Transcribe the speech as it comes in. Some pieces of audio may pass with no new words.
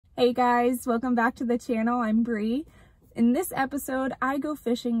Hey guys, welcome back to the channel. I'm Bree. In this episode, I go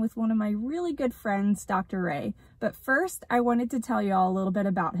fishing with one of my really good friends, Dr. Ray. But first, I wanted to tell y'all a little bit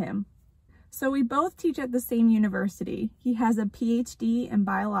about him. So we both teach at the same university. He has a PhD in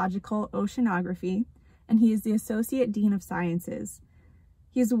biological oceanography, and he is the Associate Dean of Sciences.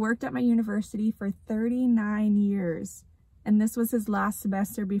 He has worked at my university for 39 years, and this was his last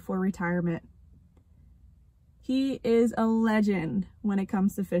semester before retirement. He is a legend when it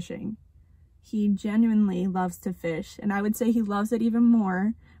comes to fishing. He genuinely loves to fish, and I would say he loves it even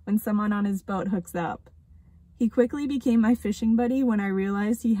more when someone on his boat hooks up. He quickly became my fishing buddy when I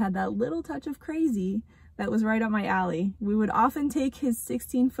realized he had that little touch of crazy that was right up my alley. We would often take his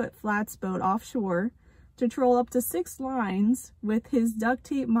 16-foot flats boat offshore to troll up to 6 lines with his duct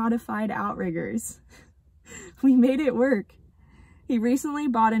tape modified outriggers. We made it work. He recently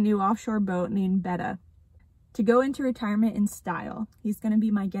bought a new offshore boat named Betta to go into retirement in style. He's going to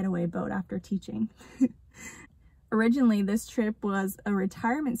be my getaway boat after teaching. Originally, this trip was a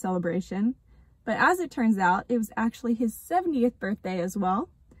retirement celebration, but as it turns out, it was actually his 70th birthday as well,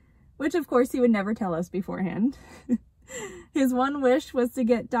 which of course he would never tell us beforehand. His one wish was to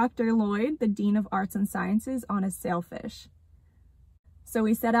get Dr. Llyod, the Dean of Arts and Sciences, on a sailfish. So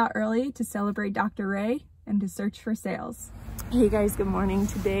we set out early to celebrate Dr. Ray and to search for sails. Hey guys, good morning.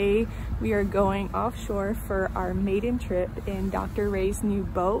 Today we are going offshore for our maiden trip in Dr. Ray's new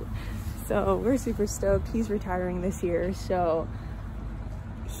boat. So we're super stoked. He's retiring this year, so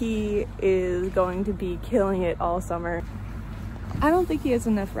he is going to be killing it all summer. I don't think he has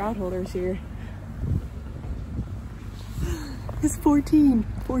enough rod holders here. It's 14.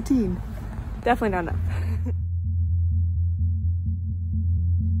 Definitely not enough.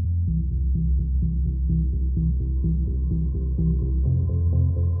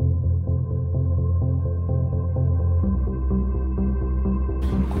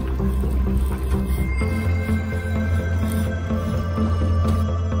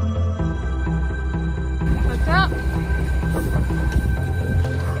 What's up?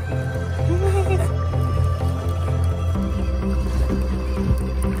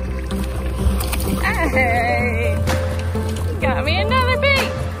 Hey! Got me another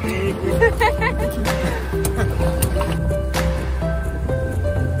bait!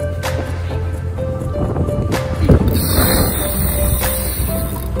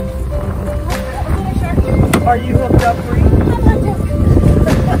 Are you hooked up, Bree?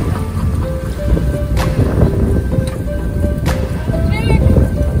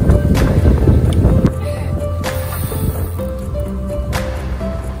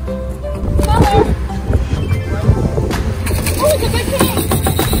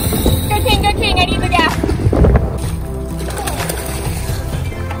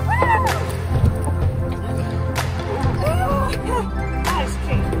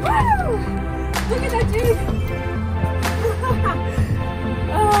 Look at that dude!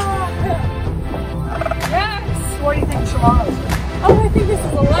 Yes! What do you think, Shamar? Oh, I think this is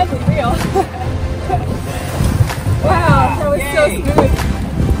a lovely reel. Wow, that was so smooth.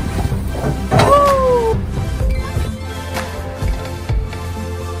 Woo!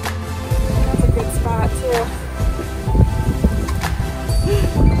 That's a good spot too.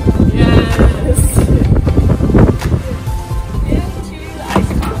 Yes! Into the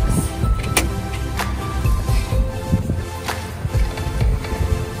icebox.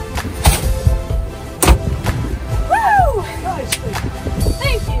 Woo!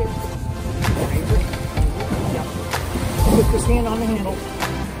 Thank you. Put this hand on the handle.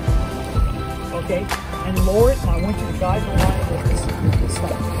 Okay? And lower it, and I want you to guide the line with this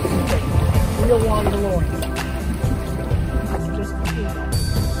stuff. Okay. Real long to lower it. Just continue that.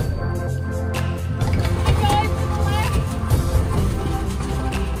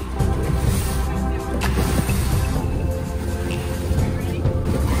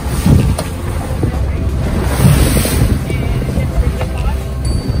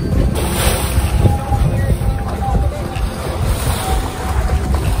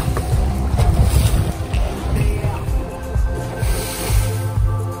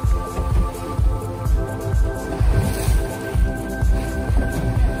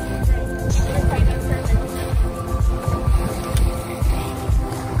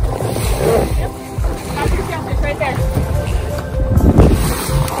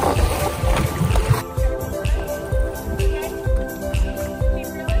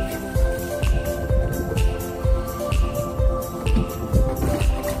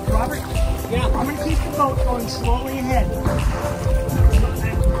 Going slowly ahead.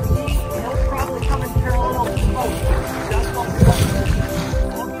 He'll probably come in parallel to the boat. Just on the boat.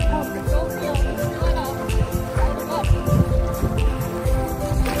 Don't feel it up.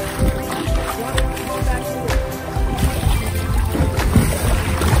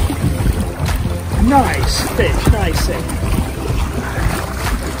 Nice fish, nice fish.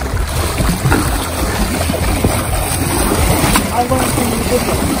 I learned from you this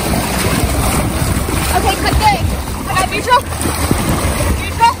one. Okay, cut thing. I got neutral.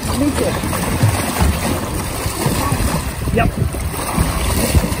 Neutral. Yep.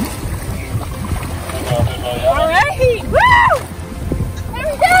 All right. Woo! There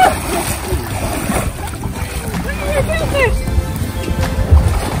we go. Look at your fish.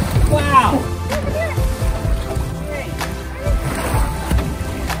 Wow.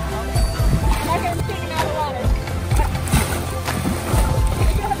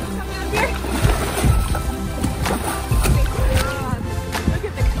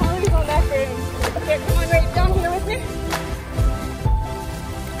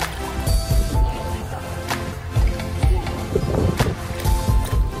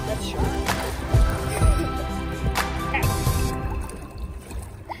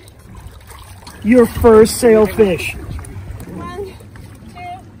 Your first sailfish. 1, 2,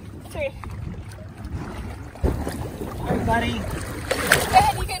 3. All right, buddy. Go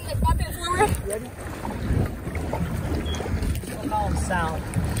ahead, you can bump it forward. Ready? I'll call him Sal.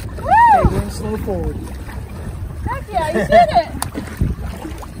 Woo! Okay, we're in slow forward. Heck yeah, you did it.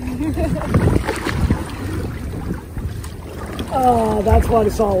 Oh, that's what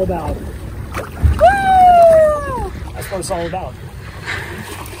it's all about. Woo! That's what it's all about.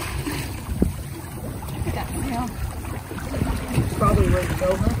 Probably ready to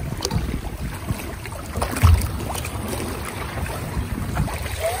go, huh?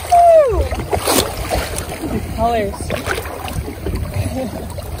 Woo! Colors.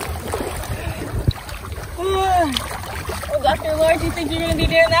 Well, Dr. Llyod, do you think you're going to be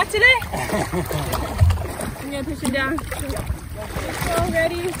doing that today? I'm going to push it down. So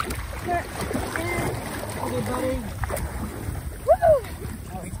ready. Start. Okay, buddy. Woo!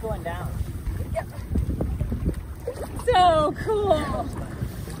 Oh, he's going down. Yep. So cool.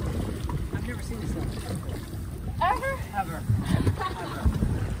 I've never seen this one. Ever? Ever.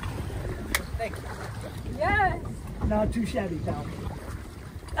 Thank you. Yes. Not too shabby, pal.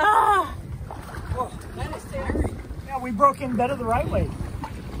 Ah! Whoa, that is tiring. Yeah, we broke in Betta the right way.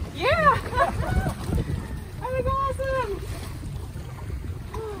 Yeah! That was awesome!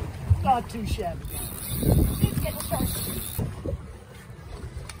 Not too shabby. Let's get the shark.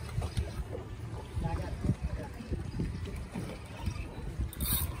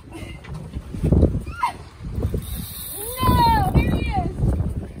 No! There he is!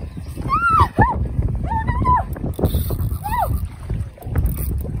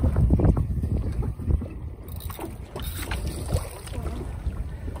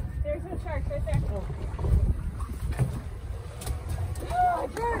 There's the sharks right there. Oh,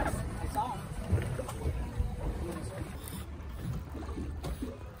 sharks! I saw him.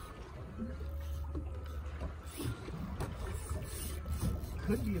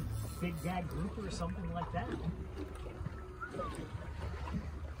 Could be a big gag grouper or something like that.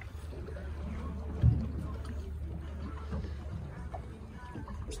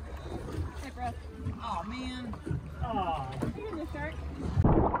 Hey, bro. Oh man. Oh. Here's the shark.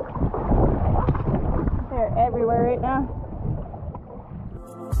 They're everywhere right now.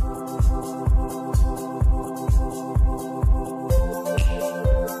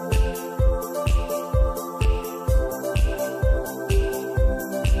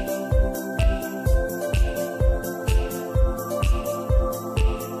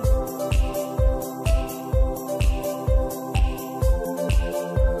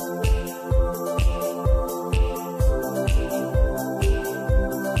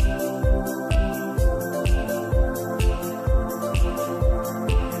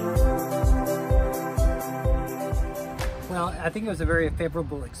 Well, I think it was a very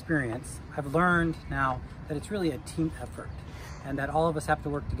favorable experience. I've learned now that it's really a team effort and that all of us have to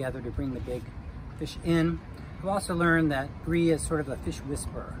work together to bring the big fish in. I've also learned that Bree is sort of a fish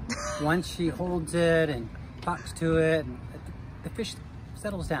whisperer. Once she holds it and talks to it, and the fish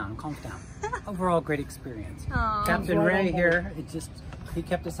settles down, calms down. Overall, great experience. Aww. Captain Ray here, he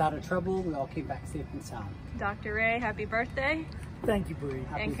kept us out of trouble. We all came back safe and sound. Dr. Ray, happy birthday Thank you, Bree.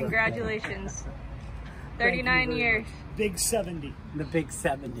 and congratulations. Thank you 39 very years. much. Big 70. The big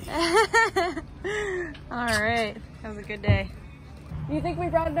 70. All right, that was a good day. Do you think we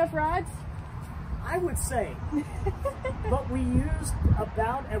brought enough rods? I would say. But we used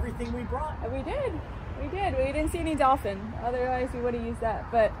about everything we brought. We did. We did. We didn't see any dolphin. Otherwise, we would have used that.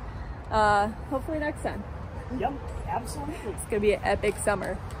 But hopefully next time. Yep, absolutely. It's going to be an epic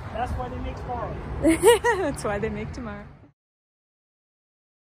summer. That's why they make tomorrow. That's why they make tomorrow.